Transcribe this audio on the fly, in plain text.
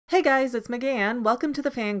Hey guys, it's McGann. Welcome to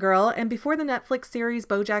the Fangirl, and before the Netflix series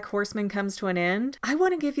BoJack Horseman comes to an end, I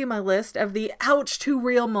want to give you my list of the ouch too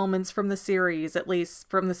real moments from the series, at least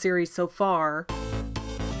from the series so far.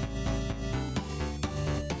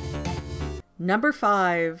 Number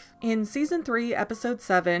 5. In Season 3, Episode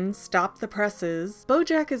 7, Stop the Presses,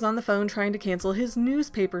 BoJack is on the phone trying to cancel his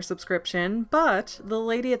newspaper subscription, but the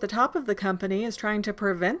lady at the top of the company is trying to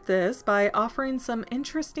prevent this by offering some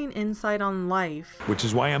interesting insight on life. Which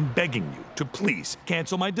is why I'm begging you to please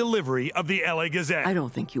cancel my delivery of the LA Gazette. I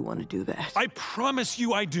don't think you want to do that. I promise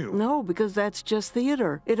you I do. No, because that's just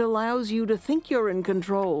theater. It allows you to think you're in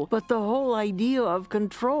control, but the whole idea of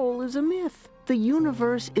control is a myth. The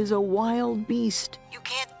universe is a wild beast. You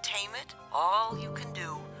can't tame it. All you can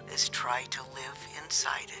do is try to live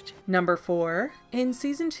inside it. Number 4. In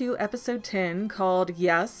Season 2, Episode 10, called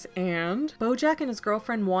Yes and, BoJack and his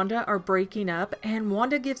girlfriend Wanda are breaking up, and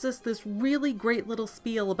Wanda gives us this really great little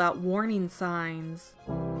spiel about warning signs.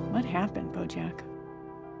 What happened, BoJack?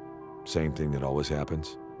 Same thing that always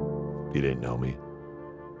happens. You didn't know me.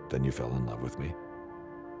 Then you fell in love with me.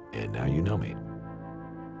 And now you know me.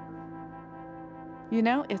 You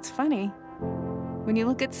know, it's funny. When you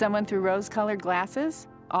look at someone through rose-colored glasses,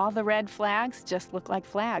 all the red flags just look like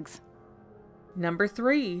flags. Number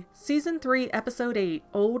 3. Season 3, Episode 8,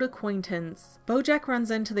 Old Acquaintance. BoJack runs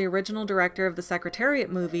into the original director of the Secretariat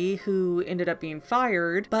movie, who ended up being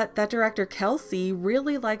fired, but that director, Kelsey,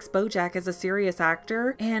 really likes BoJack as a serious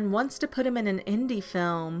actor and wants to put him in an indie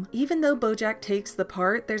film. Even though BoJack takes the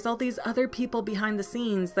part, there's all these other people behind the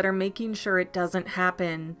scenes that are making sure it doesn't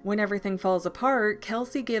happen. When everything falls apart,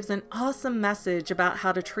 Kelsey gives an awesome message about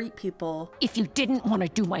how to treat people. If you didn't want to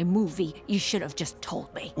do my movie, you should have just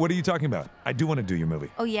told me. What are you talking about? I do want to do your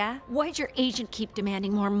movie. Oh yeah? Why'd your agent keep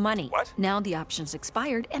demanding more money? What? Now the option's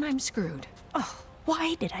expired and I'm screwed. Oh,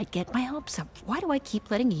 why did I get my hopes up? Why do I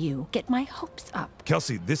keep letting you get my hopes up?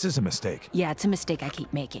 Kelsey, this is a mistake. Yeah, it's a mistake I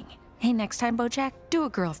keep making. Hey, next time, BoJack, do a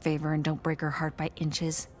girl a favor and don't break her heart by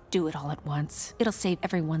inches. Do it all at once. It'll save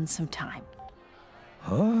everyone some time.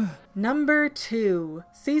 Huh? Number 2.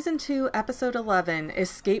 Season 2, Episode 11,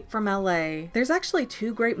 Escape from LA. There's actually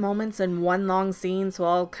 2 great moments in one long scene, so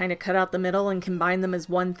I'll kind of cut out the middle and combine them as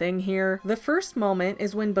one thing here. The first moment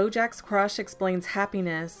is when BoJack's crush explains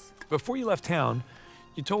happiness. Before you left town,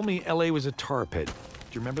 you told me LA was a tar pit. Do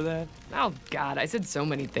you remember that? Oh, God, I said so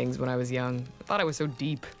many things when I was young. I thought I was so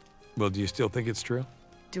deep. Well, do you still think it's true?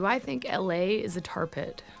 Do I think LA is a tar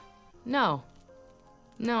pit? No.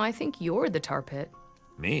 No, I think you're the tar pit.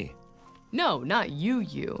 Me? No, not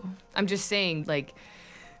you. I'm just saying, like,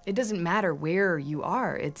 it doesn't matter where you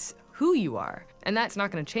are, it's who you are. And that's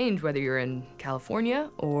not gonna change whether you're in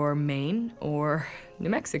California or Maine or New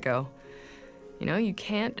Mexico. You know, you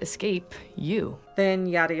can't escape you. Then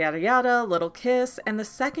yada yada yada, little kiss, and the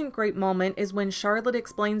second great moment is when Charlotte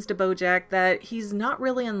explains to BoJack that he's not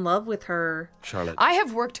really in love with her. Charlotte. I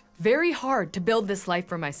have worked very hard to build this life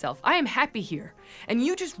for myself. I am happy here. And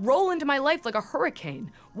you just roll into my life like a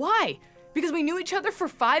hurricane. Why? Because we knew each other for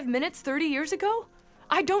 5 minutes 30 years ago?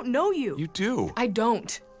 I don't know you. You do. I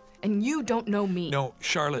don't. And you don't know me. No,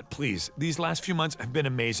 Charlotte, please. These last few months have been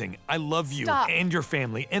amazing. I love you Stop. and your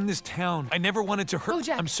family and this town. I never wanted to hurt.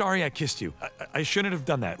 BoJack. I'm sorry I kissed you. I shouldn't have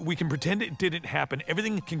done that. We can pretend it didn't happen.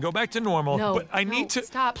 Everything can go back to normal. No, but I no, need to.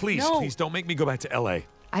 stop. Please, No. please don't make me go back to LA.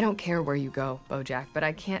 I don't care where you go, BoJack, but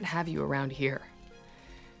I can't have you around here.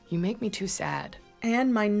 You make me too sad.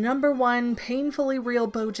 And my number 1 painfully real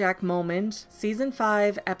BoJack moment, Season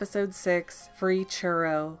 5, Episode 6, Free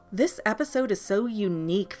Churro. This episode is so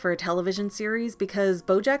unique for a television series because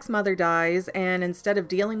BoJack's mother dies, and instead of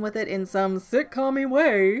dealing with it in some sitcom-y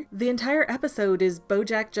way, the entire episode is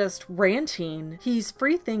BoJack just ranting. He's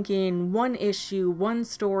free-thinking, one issue, one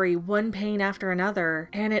story, one pain after another,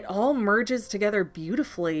 and it all merges together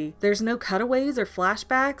beautifully. There's no cutaways or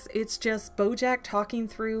flashbacks, it's just BoJack talking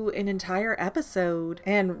through an entire episode.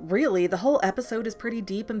 And really, the whole episode is pretty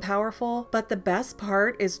deep and powerful, but the best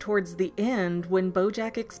part is towards the end when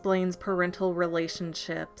BoJack explains parental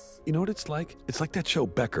relationships. You know what it's like? It's like that show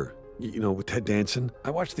Becker, you know, with Ted Danson. I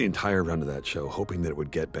watched the entire run of that show hoping that it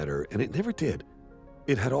would get better, and it never did.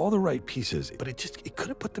 It had all the right pieces, but it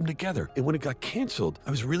couldn't put them together. And when it got canceled,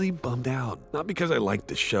 I was really bummed out. Not because I liked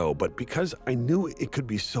the show, but because I knew it could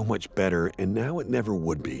be so much better, and now it never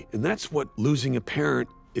would be. And that's what losing a parent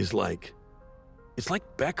is like. It's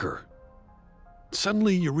like Becker.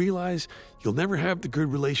 Suddenly you realize you'll never have the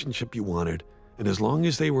good relationship you wanted, and as long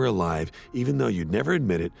as they were alive, even though you'd never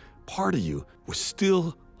admit it, part of you was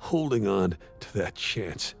still holding on to that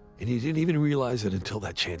chance. And you didn't even realize it until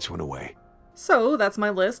that chance went away. So that's my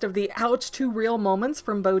list of the ouch too real moments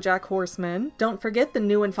from BoJack Horseman. Don't forget the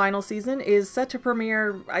new and final season is set to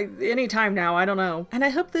premiere anytime now, I don't know. And I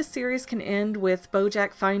hope this series can end with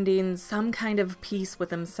BoJack finding some kind of peace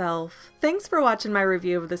with himself. Thanks for watching my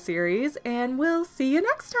review of the series, and we'll see you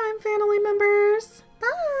next time, family members.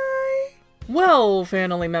 Bye! Well,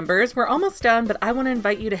 family members, we're almost done, but I want to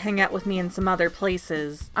invite you to hang out with me in some other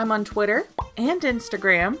places. I'm on Twitter and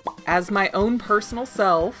Instagram as my own personal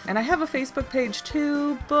self, and I have a Facebook page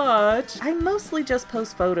too, but I mostly just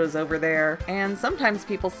post photos over there. And sometimes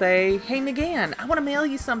people say, "Hey McGann, I want to mail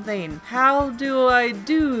you something. How do I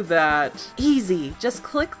do that?" Easy. Just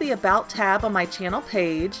click the About tab on my channel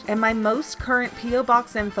page, and my most current P.O.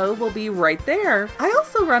 Box info will be right there. I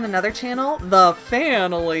also run another channel, The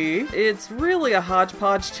Family. It's really a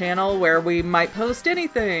hodgepodge channel where we might post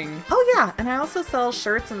anything. Oh yeah, and I also sell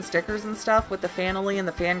shirts and stickers and stuff with the Family and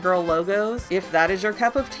the Fangirl logos. If that is your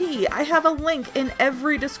cup of tea, I have a link in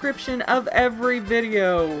every description of every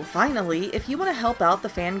video. Finally, if you want to help out the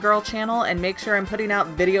Fangirl channel and make sure I'm putting out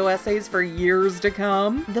video essays for years to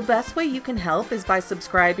come, the best way you can help is by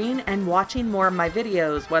subscribing and watching more of my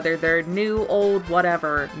videos, whether they're new, old,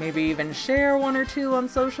 whatever. Maybe even share one or two on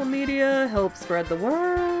social media, help spread the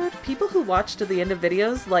word. People who watch to the end of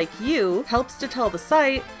videos like you helps to tell the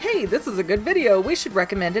site, hey, this is a good video, we should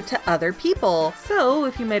recommend it to other people. So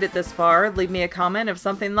if you made it this far, leave me a comment of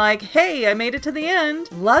something like, hey, I made it to the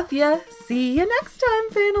end. Love ya. See you next time,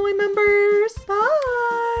 family members.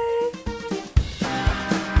 Bye.